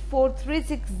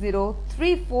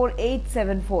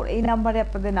 8436034874, এই নাম্বারে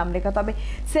আপনাদের নাম লেখাতে হবে।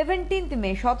 17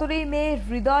 মে 17ই মে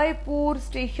হৃদয়পুর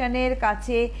স্টেশনের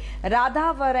কাছে রাধা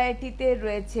ভ্যারাইটিতে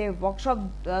রয়েছে ওয়ার্কশপ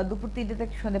দুপুর 3টে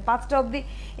থেকে সন্ধ্যে 5টা অবধি।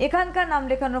 এখানকার নাম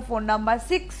লেখানোর ফোন নাম্বার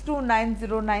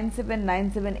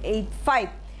 6290979785।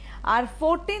 আর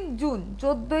 14 জুন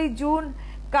 14ই জুন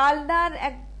কালনার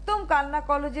একদম কালনা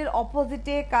কলেজের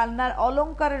অপোজিটে কালনার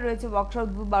অলংকারে রয়েছে ওয়ার্কশপ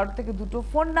 12 থেকে 2টো।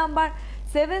 Phone number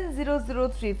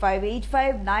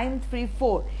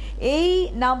 7003585934। এই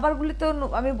নাম্বারগুলি তো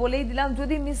আমি বলেই দিলাম,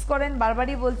 যদি মিস করেন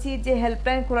বারবারই বলছি যে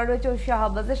হেল্পলাইন খোলা রয়েছে OSHEA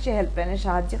হার্বালসের, সেই হেল্পলাইনের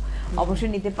সাহায্য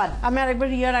অবশ্যই নিতে পারেন। আমি আরেকবার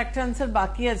রিয়ার একটা আনসার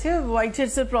বাকি আছে, হোয়াইট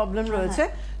হেডস এর প্রবলেম রয়েছে।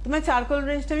 তোমার চারকোল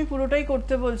রেঞ্জটা আমি পুরোটাই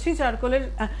করতে বলছি। চারকোলের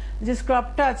যে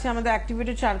স্ক্রাবটা আছে আমাদের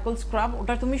অ্যাক্টিভেটেড চারকোল স্ক্রাব,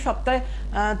 ওটা তুমি সপ্তাহে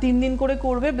 3 দিন করে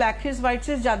করবে। ব্ল্যাক হেডস হোয়াইট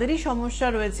হেডস যাদেরই সমস্যা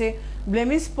রয়েছে,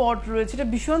 ব্লেমিশ স্পট রয়েছে, এটা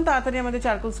ভীষণ তাড়াতাড়ি আমাদের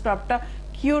চারকোল স্ক্রাবটা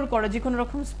কিওর করে যে কোনো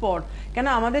রকম স্পট। কেন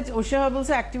আমাদের OSHEA হার্বালস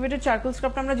অ্যাক্টিভেটেড চারকোল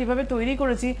স্ক্রাবটা আমরা যেভাবে তৈরি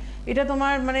করেছি, এটা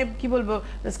তোমার মানে কি বলবো,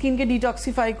 স্কিনকে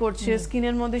ডিটক্সিফাই করছে,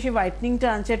 স্কিনের মধ্যে সেই হোয়াইটনিংটা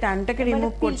আনছে, ট্যানটাকে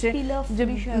রিমুভ করছে, যে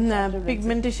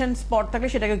পিগমেন্টেশন স্পট থাকে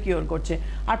সেটাকে কিওর করছে।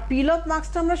 আর পিল অফ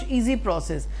মাস্কটা আমরা ইজি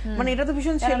প্রসেস, মানে এটা তো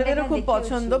ভীষণ ছেলেদেরও খুব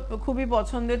পছন্দ, খুবই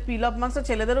পছন্দের। পিল অফ মাস্কটা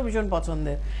ছেলেদেরও ভীষণ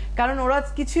পছন্দের, কারণ ওরা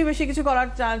কিছুই বেশি কিছু করার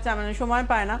মানে সময়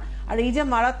পায় না। আর এই যে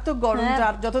মারাত্মক গরম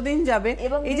যতদিন যাবে,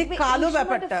 এই যে কালো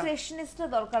ব্যাপারটা, ফ্রেশনেসটা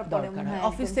দরকার পড়ে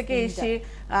অফিস থেকে এসে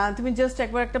তুমি জাস্ট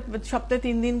একবার একটা সপ্তাহে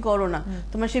 3 দিন করো না,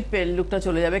 তোমার সেই পেল লুকটা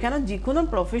চলে যাবে। কেন যে কোনো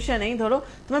প্রফেশনেই ধরো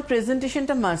তোমার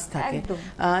প্রেজেন্টেশনটা মাস্ট থাকে।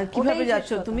 কিভাবে যাচ্ছ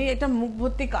তুমি, এটা মুখ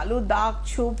ভর্তি কালো দাগ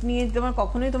ছোপ নিয়ে তোমার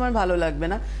কখনোই তোমার ভালো লাগবে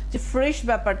না। যে ফ্রেশ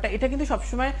ব্যাপারটা, এটা কিন্তু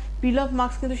সবসময় পিল অফ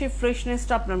মাস্ক কিন্তু সেই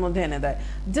ফ্রেশনেসটা আপনার মধ্যে এনে দেয়।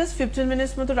 জাস্ট 15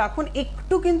 মিনিটস মতো রাখুন,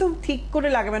 একটু কিন্তু ঠিক করে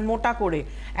লাগাবেন, মোটা করে,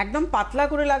 একদম পাতলা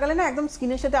করে লাগালে না একদম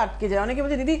স্কিনের সাথে আটকে যায়। অনেকে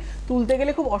বলছে দিদি তুলতে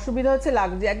গেলে খুব অসুবিধা হচ্ছে,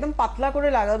 লাগছে। একদম পাতলা করে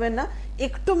লাগাবেন না,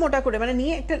 একটু মোটা করে, মানে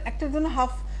নিয়ে একটা জন্য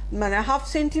হাফ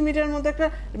সেন্টিমিটার মতো একটা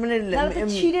মানে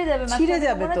ছিঁড়ে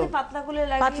যাবে তো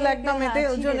পাতলা একদম। এতে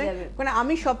ওই জন্য মানে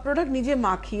আমি সব প্রোডাক্ট নিজে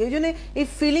মাখি, ওই জন্য এই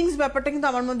ফিলিংস ব্যাপারটা কিন্তু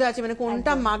আমার মধ্যে আছে, মানে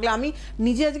কোনটা মাখলে আমি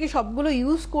নিজে আজকে সবগুলো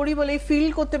ইউজ করি বলে ফিল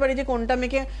করতে পারি যে কোনটা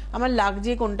মেখে আমার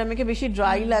লাগছে, কোনটা মেখে বেশি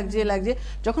ড্রাই লাগছে।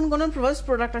 যখন কোনো ফার্স্ট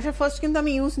প্রোডাক্ট আসে, ফার্স্ট কিন্তু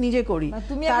আমি ইউজ নিজে করি,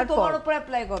 তারপর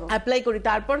অ্যাপ্লাই করি,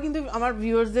 তারপর কিন্তু আমার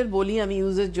ভিউয়ার্সদের বলি আমি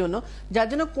ইউজের জন্য, যার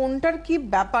জন্য কোনটার কি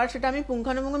ব্যাপার সেটা আমি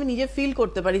পুঙ্খানুপুঙ্খ আমি নিজে ফিল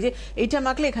করতে পারি যে এইটা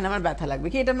মাখলে আমার ব্যথা লাগবে,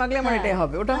 কি এটা মাখলে আমার এটাই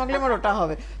হবে, ওটা মাখলে আমার ওটা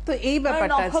হবে। তো এই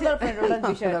ব্যাপারটা আছে।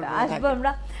 আসবো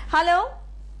আমরা। হ্যালো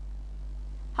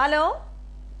হ্যালো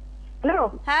হ্যালো,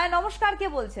 হ্যাঁ নমস্কার, কে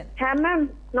বলছেন? হ্যাঁ ম্যাম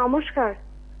নমস্কার।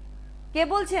 কে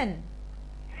বলছেন?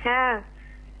 হ্যাঁ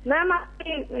ম্যাম,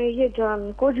 আমি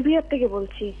কোচবিহার থেকে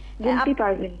বলছি, বলতে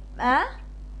পারবেন? হ্যাঁ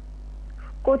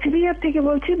কোচবিহার থেকে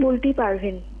বলছি, বলতে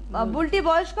পারবেন? বুলটি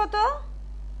বয়স কত?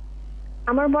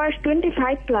 আমার বয়স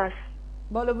 25 প্লাস।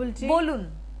 বলো বলছি, বলুন।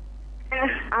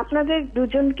 আপনাদের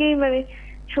দুজনকেই মানে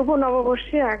শুভ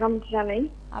নববর্ষে আগাম জানাই।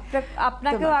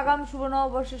 আপনাকেও আগাম শুভ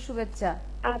নববর্ষের শুভেচ্ছা।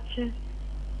 আচ্ছা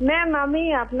ম্যাম, আমি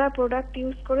আপনার প্রোডাক্ট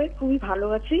ইউজ করে খুবই ভালো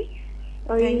আছি।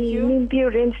 ওই নিমপিও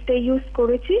রেঞ্জটা ইউজ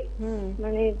করেছি,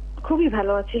 মানে খুবই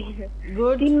ভালো আছি।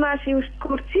 3 মাস ইউজ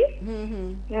করছি,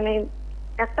 মানে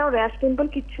একটাও র্যাশ পিম্পল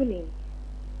কিচ্ছু নেই।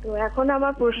 তো এখন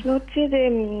আমার প্রশ্ন হচ্ছে যে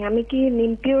আমি কি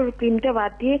নিমপিওর ক্রিমটা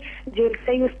বাদ দিয়ে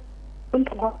জেলটা ইউজ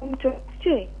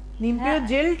চলছে? নিমপিওর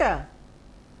জেলটা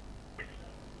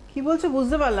কি বলছো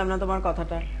বুঝতে পারলাম না তোমার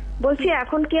কথাটা। বলছি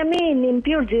এখন কি আমি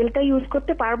নিমপিওর জেলটা ইউজ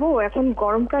করতে পারবো? এখন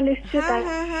গরমকাল এসছে তাই।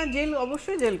 হ্যাঁ জেল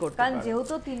অবশ্যই জেল করতে পারো, কারণ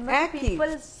যেহেতু 3 মাস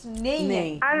পিম্পলস নেই।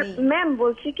 আর ম্যাম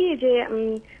বলছি কি যে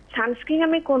সানস্ক্রিন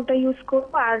আমি কোনটা ইউজ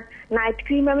করব আর নাইট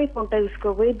ক্রিম আমি কোনটা ইউজ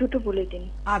করব, এই দুটো বলে দিন।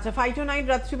 আচ্ছা, ফাইটোনাইট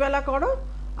রাত্রিবেলা করো।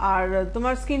 আর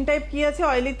তোমার স্কিন টাইপ কি আছে?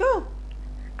 অয়েলি তো?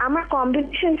 আমার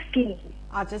কম্বিনেশন স্কিন।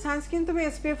 আচ্ছা, সানস্ক্রিন তুমি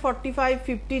SPF 45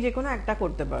 50 যে কোনো একটা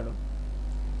করতে পারো,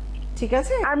 ঠিক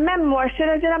আছে? আর ম্যাম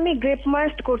ময়শ্চারাইজার আমি গ্রেপ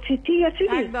ময়েস্ট করছি, ঠিক আছে?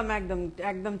 একদম একদম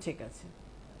একদম ঠিক আছে,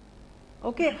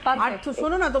 ওকে। আর তো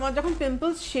শোনো না, তোমার যখন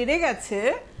পিম্পলস সেরে গেছে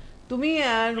তুমি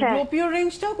গ্লোপিওর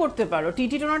রেঞ্জটাও করতে পারো।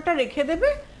 টিটি টোনারটা রেখে দেবে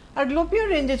আর গ্লোপিওর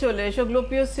রেঞ্জে চলে এসো।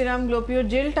 গ্লোপিওর সিরাম, গ্লোপিওর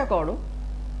জেলটা করো।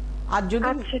 আর যদি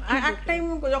এক টাইম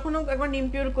যখন একবার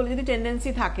নিমপিওর করলে যদি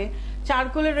টেন্ডেন্সি থাকে,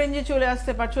 চারকোলের রেঞ্জে চলে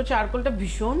আসতে পারছো। চারকোলটা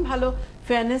ভীষণ ভালো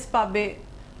ফেয়ারনেস পাবে।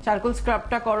 চারকোল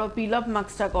স্ক্রাবটা করো, পিল আপ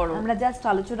মাস্কটা করো। আমরা জাস্ট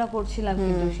আলোচনা করছিলাম,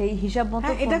 কিন্তু সেই হিসাব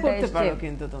মতো এটা করতে পারো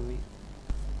কিন্তু তুমি,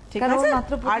 ঠিক আছে?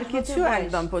 আর কিছু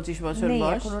একদম 25 বছর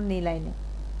বয়স, এখনো নেই লাইনে।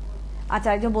 আচ্ছা,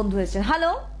 একজন বন্ধু এসেছেন।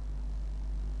 হ্যালো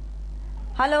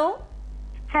হ্যালো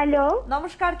হ্যালো,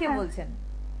 নমস্কার, কে বলছেন?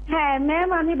 হ্যাঁ ম্যাম,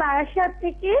 আমি বারাসাত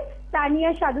থেকে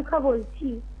তানিয়া সাধুখা বলছি।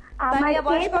 আমার তানিয়া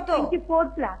বয়স কত? 24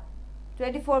 প্লাস।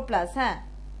 24+, হ্যাঁ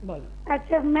বলো।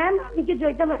 আচ্ছা ম্যাম, আমি কি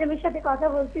জয়িতা ম্যাডামের সাথে কথা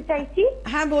বলতে চাইছি?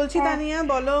 হ্যাঁ বলছি তানিয়া,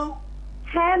 বলো।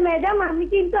 হ্যাঁ ম্যাডাম, আমি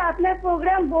কিন্তু আপনার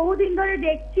প্রোগ্রাম বহুদিন ধরে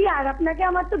দেখছি, আর আপনাকে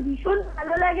আমার তো ভীষণ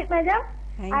ভালো লাগে ম্যাডাম।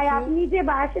 আর আপনি যে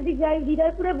বারাসাতি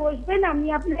হৃদয়পুরে বসবেন, আমি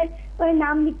আপনার ওই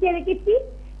নাম লিখিয়ে রেখেছি,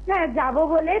 হ্যাঁ যাবো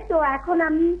বলে। তো এখন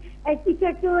আমি কিছু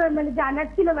একটু মানে জানার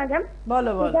ছিল ম্যাডাম।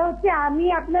 বলো বলো। সেটা হচ্ছে আমি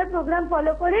আপনার প্রোগ্রাম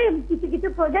ফলো করে কিছু কিছু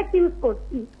প্রোডাক্ট ইউজ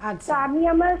করছি। তো আমি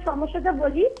আমার সমস্যাটা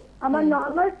বলি। আমার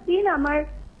নর্মাল স্কিন, আমার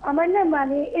না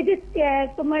মানে এই যে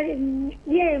তোমার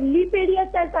লিপ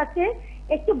এরিয়াটার কাছে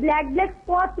একটু ব্ল্যাক ব্ল্যাক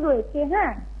স্পট রয়েছে,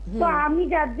 হ্যাঁ। তো আমি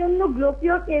যার জন্য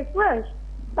গ্লোপিওর ফেস ওয়াশ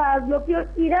বা গ্লোপিওর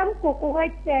serum, cocoa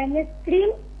white fairness cream,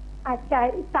 আচ্ছা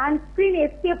সানস্ক্রিন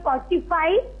SPF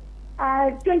 45 আর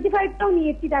 25টাও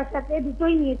নিয়েছি, তার সাথে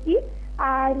দুটোই নিয়েছি।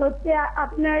 আর হচ্ছে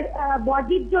আপনার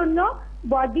বডির জন্য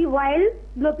বডি অয়েল,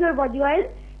 গ্লোপিওর বডি অয়েল,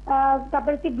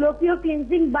 তারপর হচ্ছে গ্লোপিওর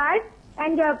cleansing bar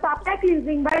and papa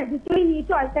cleansing বার, দুটোই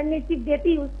নিয়েছি। অল্টারনেটিভ ডেতে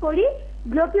ইউজ করি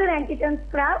গ্লোপিওর অ্যান্টিটন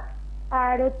স্ক্রাব,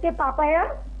 আর হচ্ছে পাপায়া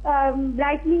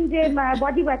ব্রাইটনিং যে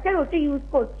বডি ওয়াটার, ওটা ইউজ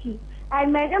করছি। আর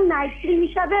ম্যাডাম নাইট ক্রিম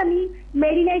হিসাবে আমি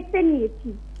মেরিনাইটটা নিয়েছি।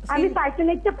 আমি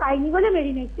ফাইটোনাইটটা পাইনি বলে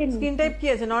মেরিনাইটটা নিয়েছি। স্কিন টাইপ কি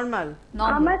আছে? নরমাল?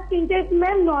 আমার স্কিন টাইপ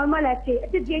ম্যাম নরমাল আছে।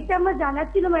 আচ্ছা, যেটা আমার জানার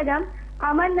ছিল ম্যাডাম,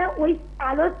 আমার না ওই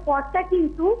কালো স্পটটা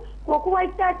কিন্তু কোকো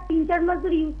হোয়াইটটা 3-4 মাস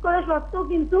ধরে ইউজ করা সত্ত্বেও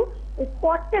কিন্তু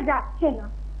স্পটটা যাচ্ছে না।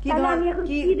 কি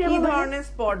ধরনের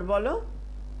স্পট বলো?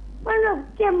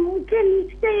 মুখের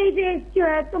নিচটা এই যে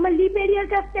তোমার লিপ এরিয়ার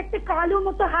কাছে একটা কালো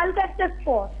মতো হালকা একটা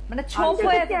স্পট, মানে ছোপ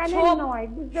হয়ে নয়,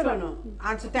 বুঝতে পারছো?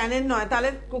 আচ্ছা ট্যানের নয়, তাহলে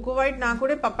কোকো হোয়াইট না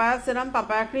করে পাপায়া সিরাম,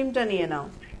 পাপায়া ক্রিমটা নিয়ে নাও।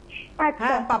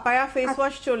 হ্যাঁ, পাপায়া ফেস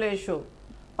ওয়াশ চলে এসো।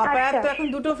 পাপায়ার তো এখন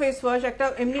দুটো ফেস ওয়াশ, একটা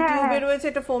এমনি টিউবে রয়েছে,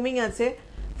 একটা ফোমিং আছে।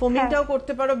 ফোমিংটাও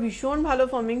করতে পারো, ভীষণ ভালো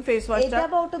ফোমিং ফেস ওয়াশটা।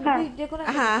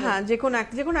 হ্যাঁ হ্যাঁ, যে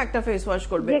কোনো একটা ফেস ওয়াশ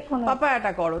করবে,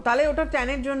 পাপায়াটা করো, তাহলে ওটা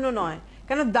ট্যানের জন্য নয়।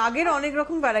 কেন দাগের অনেক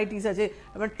রকম ভ্যারাইটিস আছে।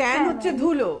 ট্যান হচ্ছে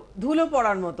ধুলো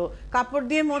পড়ার মতো, কাপড়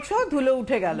দিয়ে মোছো, ধুলো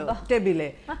উঠে গেল টেবিলে।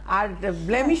 আর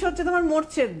ব্লেমিশ হচ্ছে তোমার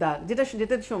মোর্চের দাগ, যেটা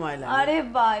যেতে সময় লাগে। আরে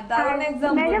বাহ, দারুণ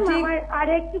एग्जांपल। ম্যাডাম আমার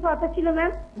আরেকটু কথা ছিল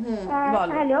ম্যাম।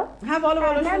 হ্যালো, হ্যাঁ বলো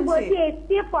বলো, শুনছি। বলছি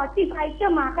SPF 45টা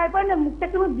মাখার পর না মুখটা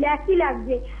কেমন ব্ল্যাকই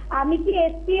লাগছে। আমি কি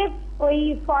SPF ওই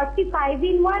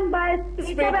 45-in-1 বা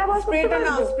স্প্রেটা ব্যবহার করতে পারবো? স্প্রেটা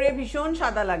না, স্প্রে ভীষণ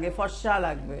সাদা লাগে, ফর্সা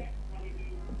লাগবে।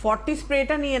 40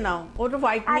 স্প্রেটা নিয়ে নাও, ওটা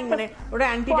হোয়াইটনিং মানে ওটা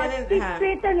অ্যান্টি ট্যানের। হ্যাঁ,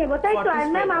 স্প্রেটা নেব, তাই তো? আর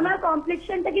ম্যাম আমার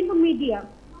কমপ্লেক্সনটা কিন্তু মিডিয়াম।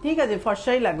 ঠিক আছে,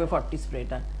 ফর্সাই লাগবে 40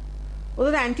 স্প্রেটা,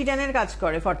 ওটা অ্যান্টি ট্যানের কাজ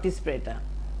করে 40 স্প্রেটা।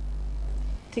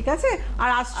 ঠিক আছে।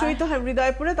 আর আসছই তো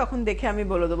হৃদয়পুরে, তখন দেখে আমি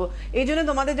বলে দেবো। এই জন্য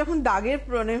তোমাদের যখন দাগের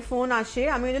ফোন আসে,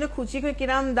 আমি ওই জন্য খুঁজি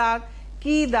কিরাম দাগ,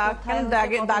 কি দাগ, কেন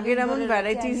দাগের এমন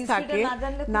ভ্যারাইটিস থাকে,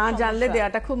 না জানলে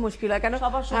দেওয়াটা খুব মুশকিল হয়। কেন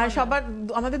সবার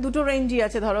আমাদের দুটো রেঞ্জই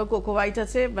আছে, ধরো কোকো হোয়াইট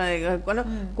আছে,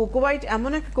 কোকো হোয়াইট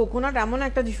এমন একটা কোকোনাট এমন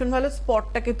একটা ভীষণ ভালো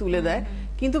স্পটটাকে তুলে দেয়,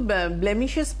 কিন্তু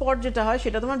ব্লেমিশের স্পট যেটা হয়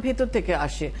সেটা তোমার ভেতর থেকে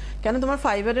আসে। কেন তোমার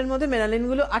ফাইবারের মধ্যে মেলানিন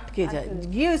গুলো আটকে যায়,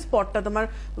 গিয়ে ওই স্পটটা তোমার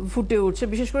ফুটে উঠছে।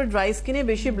 বিশেষ করে ড্রাই স্কিনে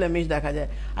বেশি ব্লেমিশ দেখা যায়।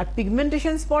 আর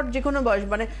পিগমেন্টেশন স্পট যে কোনো বয়স,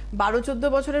 মানে 12-14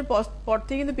 বছরের পর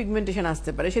থেকে কিন্তু পিগমেন্টেশন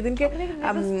আসতে পারে।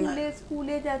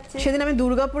 সেদিন আমি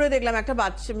দুর্গাপুরে দেখলাম একটা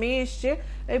বাচ্চা মেয়ে এসছে,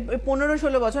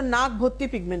 15-16 বছর, নাক ভর্তি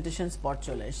পিগমেন্টেশন স্পট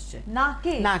চলে এসছে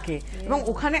নাকে। এবং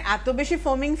ওখানে এত বেশি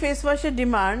ফোমিং ফেস ওয়াশের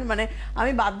ডিমান্ড, মানে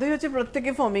আমি বাধ্যই হচ্ছে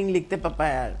প্রত্যেকে ফোমিং লিখতে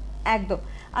পাপায়ার। একদম।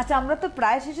 আচ্ছা, আমরা তো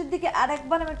প্রায় শেষের দিকে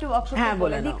আরেকবার আমি একটু ওয়ার্কশপ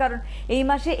বলে দিই, কারণ এই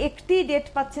মাসে একটি ডেট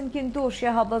পাচ্ছেন কিন্তু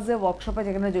ওশিয়া হার্বালসের ওয়ার্কশপে,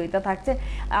 যেখানে জয়িতা থাকছে।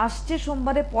 আসছে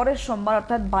সোমবারে, পরের সোমবার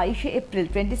অর্থাৎ 22 এপ্রিল,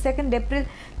 22 এপ্রিল,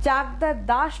 চাকদার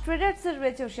দাস ট্রেডার্সের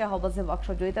রয়েছে ওশিয়া হার্বালসের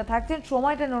ওয়ার্কশপ। জয়িতা থাকছেন।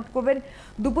 সময়টা নোট করবেন,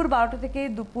 দুপুর 12টা থেকে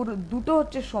দুপুর 2টো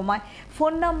হচ্ছে সময়।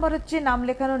 ফোন নাম্বার হচ্ছে নাম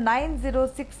লেখানো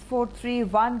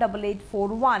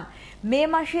 9064318841। মে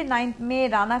মাসে 9 মে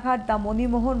রানাঘাট দা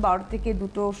মণিমোহন 12 থেকে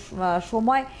 2টো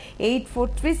সময়।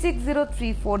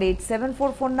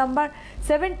 8436034874 ফোন নাম্বার।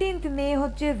 17 মে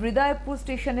হচ্ছে হৃদয়পুর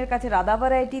স্টেশনের কাছে রাধা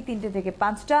ভ্যারাইটি, 3টে থেকে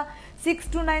 5টা।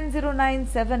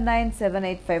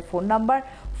 6290979785 ফোন নাম্বার।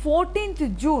 14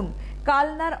 জুন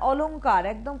কালনার অলংকার,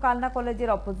 একদম কালনা কলেজের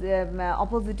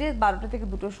অপোজিটে, 12টা থেকে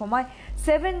 2টো সময়।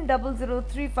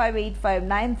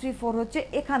 7003585934 হচ্ছে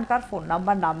এখানকার ফোন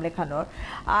নাম্বার, নাম লেখানোর।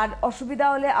 আর অসুবিধা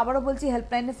হলে আবারও বলছি,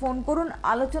 হেল্পলাইনে ফোন করুন।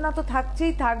 আলোচনা তো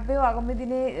থাকছেই, থাকবেও আগামী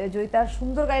দিনে জয়িতার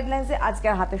সুন্দর গাইডলাইন্সে। আজকে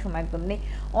আর হাতে সময় একদম নেই।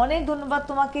 অনেক ধন্যবাদ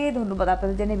তোমাকে, ধন্যবাদ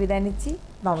আপনাদের জেনে বিদায় নিচ্ছি।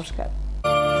 নমস্কার।